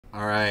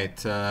All right.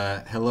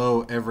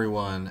 Hello,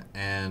 everyone,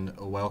 and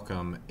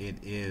welcome. It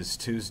is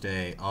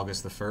Tuesday,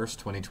 August the 1st,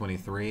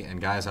 2023.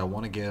 And guys, I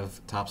want to give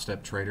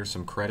Topstep traders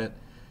some credit.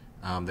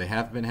 They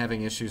have been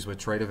having issues with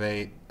Trade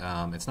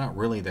It's not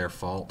really their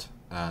fault,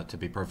 to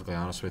be perfectly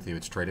honest with you.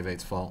 It's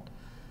Trade fault.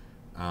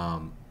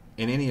 In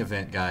any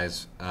event,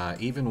 guys,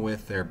 even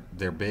with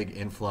their big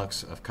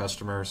influx of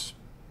customers,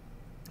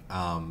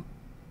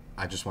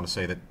 I just want to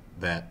say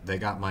that they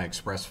got my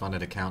Express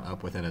funded account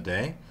up within a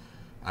day.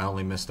 I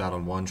only missed out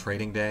on one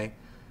trading day.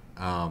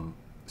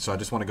 So I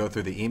just want to go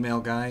through the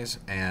email, guys,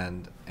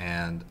 and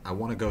I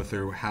want to go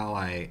through how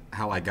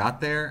I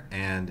got there,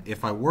 and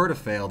if I were to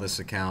fail this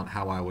account,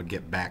 how I would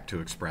get back to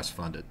Express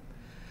funded.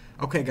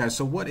 Okay, guys,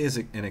 so what is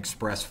an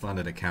Express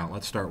funded account?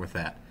 Let's start with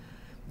that.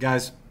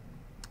 Guys,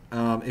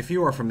 if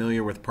you are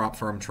familiar with prop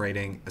firm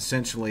trading,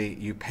 essentially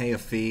you pay a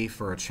fee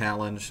for a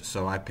challenge.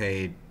 So I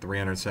paid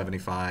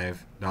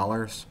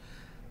 $375.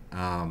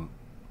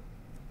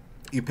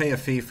 You pay a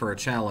fee for a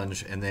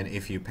challenge, and then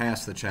if you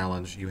pass the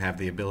challenge, you have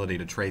the ability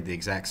to trade the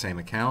exact same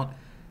account,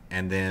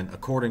 and then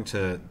according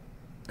to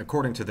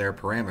their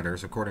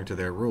parameters, according to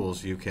their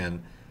rules, you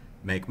can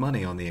make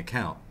money on the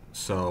account.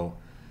 So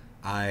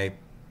I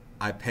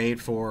paid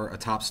for a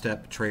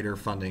Topstep trader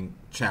funding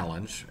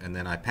challenge, and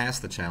then I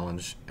passed the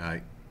challenge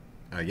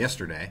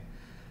yesterday,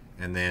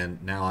 and then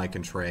now I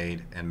can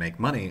trade and make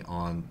money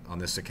on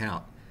this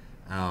account.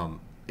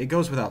 It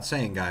goes without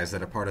saying, guys,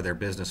 that a part of their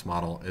business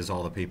model is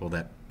all the people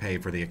that pay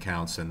for the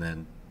accounts and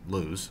then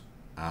lose.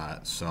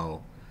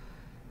 So,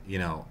 you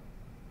know,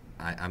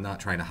 I'm not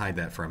trying to hide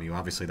that from you.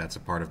 Obviously, that's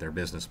a part of their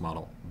business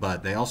model.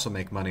 But they also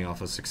make money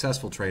off of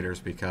successful traders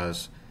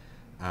because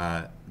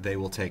they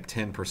will take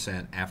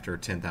 10% after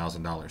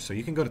 $10,000. So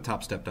you can go to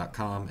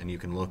Topstep.com and you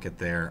can look at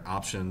their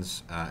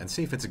options and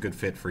see if it's a good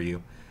fit for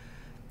you.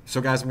 So,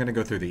 guys, I'm going to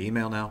go through the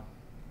email now.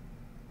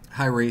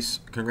 Hi, Reese.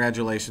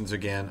 Congratulations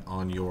again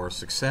on your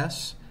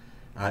success.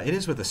 It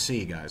is with a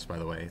C, guys, by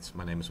the way.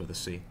 My name is with a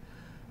C.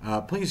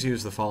 Please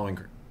use the following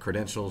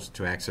credentials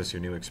to access your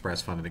new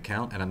Express funded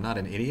account. And I'm not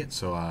an idiot,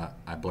 so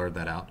I blurred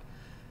that out.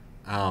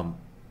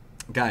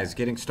 Guys,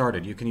 getting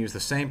started. You can use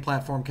the same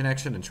platform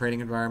connection and trading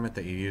environment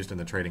that you used in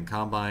the Trading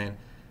Combine.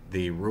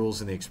 The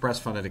rules in the Express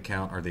funded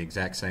account are the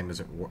exact same as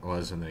it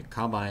was in the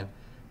Combine.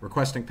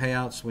 Requesting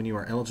payouts. When you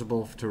are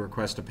eligible to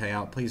request a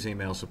payout, please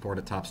email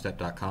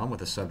support@topstep.com with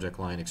the subject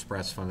line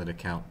Express funded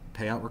account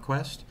payout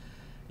request.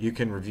 You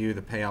can review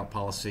the payout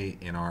policy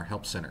in our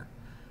help center.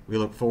 We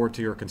look forward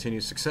to your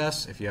continued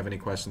success. If you have any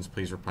questions,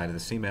 please reply to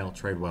this email.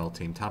 Trade well,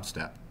 Team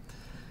Topstep.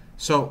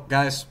 So,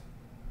 guys,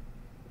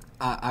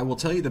 I will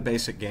tell you the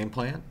basic game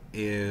plan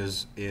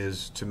is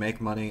to make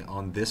money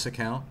on this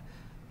account,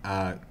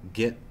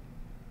 get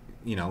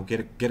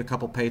a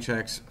couple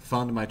paychecks,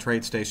 fund my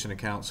TradeStation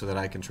account so that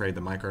I can trade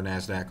the micro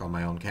NASDAQ on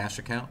my own cash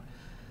account.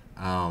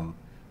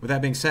 With that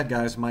being said,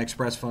 guys, my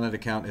Express funded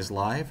account is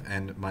live,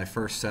 and my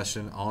first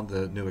session on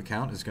the new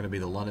account is going to be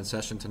the London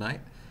session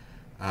tonight.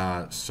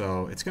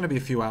 So it's going to be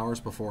a few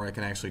hours before I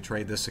can actually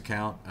trade this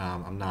account.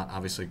 I'm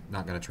obviously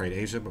not going to trade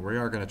Asia, but we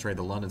are going to trade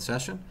the London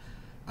session.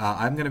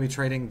 I'm going to be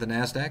trading the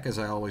NASDAQ as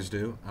I always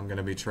do. I'm going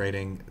to be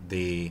trading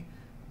the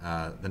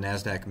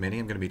NASDAQ Mini.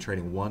 I'm going to be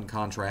trading one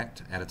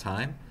contract at a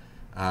time.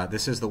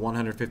 This is the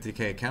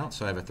 150K account,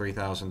 so I have a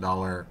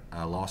 $3,000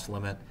 loss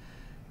limit.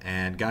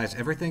 And guys,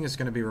 everything is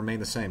going to remain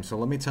the same. So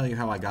let me tell you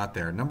how I got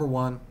there. Number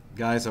one,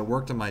 guys, I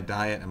worked on my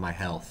diet and my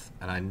health.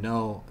 And I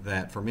know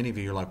that for many of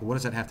you, you're like, well, what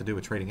does that have to do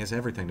with trading? It has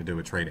everything to do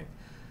with trading.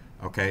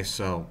 Okay,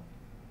 so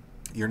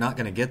you're not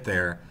going to get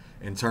there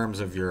in terms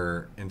of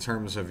your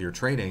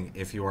trading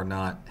if you are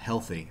not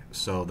healthy.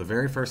 So the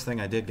very first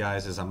thing I did,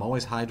 guys, is I'm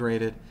always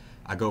hydrated.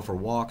 I go for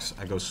walks.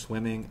 I go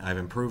swimming. I've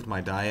improved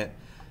my diet.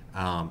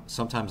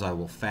 Sometimes I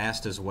will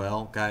fast as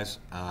well, guys.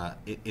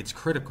 It's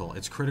critical.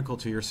 It's critical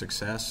to your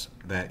success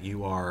that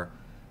you are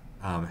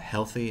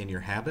healthy in your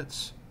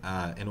habits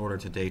in order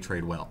to day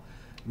trade well.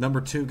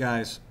 Number two,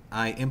 guys,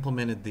 I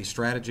implemented the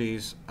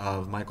strategies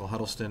of Michael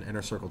Huddleston,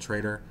 Inner Circle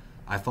Trader.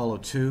 I follow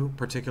two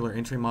particular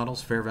entry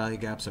models, fair value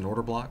gaps and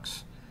order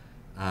blocks.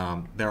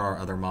 There are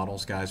other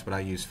models, guys, but I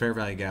use fair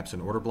value gaps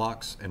and order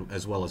blocks,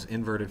 as well as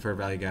inverted fair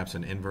value gaps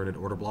and inverted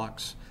order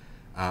blocks.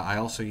 I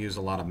also use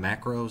a lot of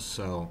macros,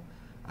 so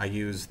I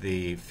use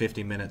the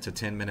 50-minute to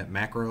 10-minute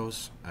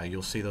macros.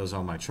 You'll see those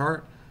on my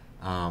chart.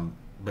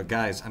 But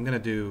guys, I'm going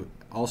to do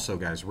also,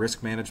 guys,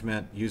 risk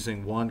management,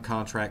 using one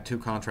contract, two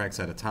contracts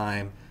at a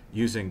time,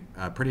 using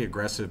pretty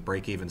aggressive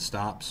break-even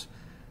stops,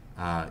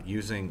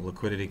 using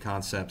liquidity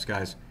concepts.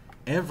 Guys,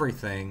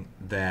 everything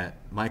that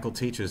Michael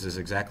teaches is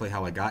exactly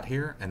how I got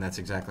here, and that's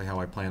exactly how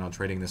I plan on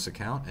trading this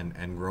account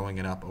and growing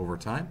it up over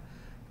time,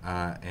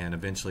 and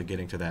eventually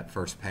getting to that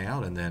first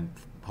payout, and then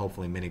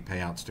hopefully many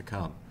payouts to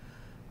come.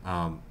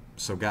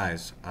 So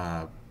guys,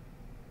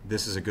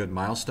 this is a good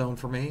milestone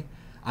for me.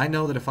 I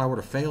know that if I were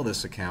to fail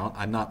this account,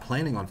 I'm not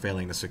planning on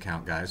failing this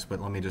account, guys, but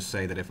let me just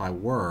say that if I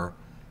were,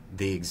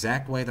 the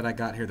exact way that I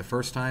got here the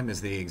first time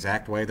is the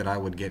exact way that I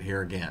would get here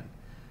again.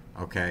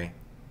 Okay?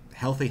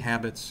 Healthy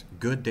habits,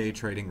 good day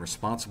trading,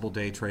 responsible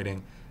day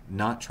trading,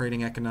 not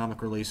trading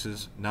economic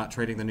releases, not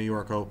trading the New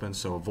York Open,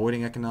 so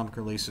avoiding economic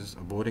releases,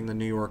 avoiding the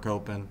New York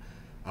Open,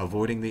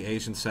 avoiding the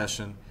Asian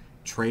session,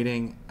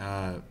 trading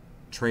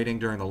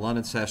during the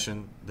London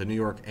session, the New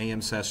York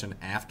AM session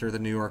after the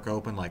New York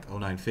Open, like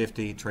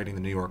 0950, trading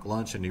the New York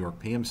lunch and New York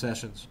PM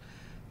sessions,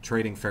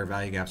 trading fair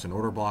value gaps and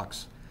order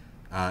blocks,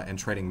 and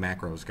trading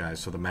macros, guys,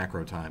 so the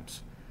macro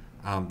times.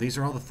 These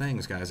are all the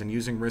things, guys, and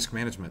using risk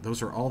management.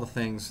 Those are all the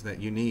things that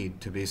you need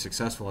to be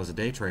successful as a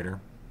day trader.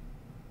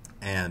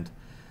 And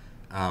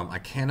I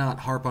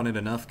cannot harp on it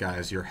enough,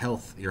 guys. Your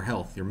health, your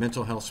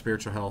mental health,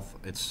 spiritual health,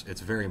 it's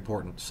very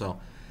important. So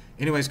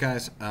anyways,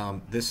 guys,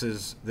 this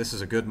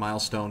is a good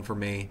milestone for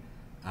me.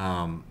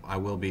 I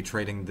will be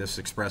trading this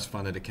express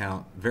funded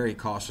account very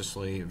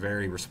cautiously,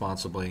 very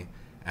responsibly,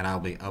 and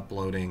I'll be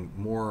uploading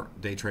more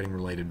day trading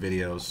related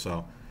videos.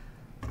 So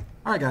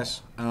all right,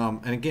 guys,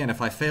 and again,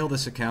 if I fail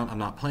this account, I'm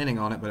not planning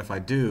on it, but if I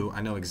do,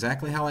 I know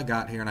exactly how I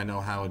got here and I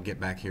know how I'd get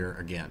back here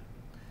again.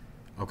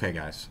 Okay,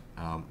 guys,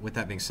 with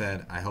that being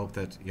said, I hope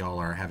that y'all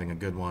are having a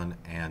good one,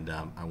 and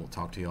I will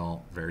talk to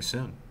y'all very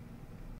soon.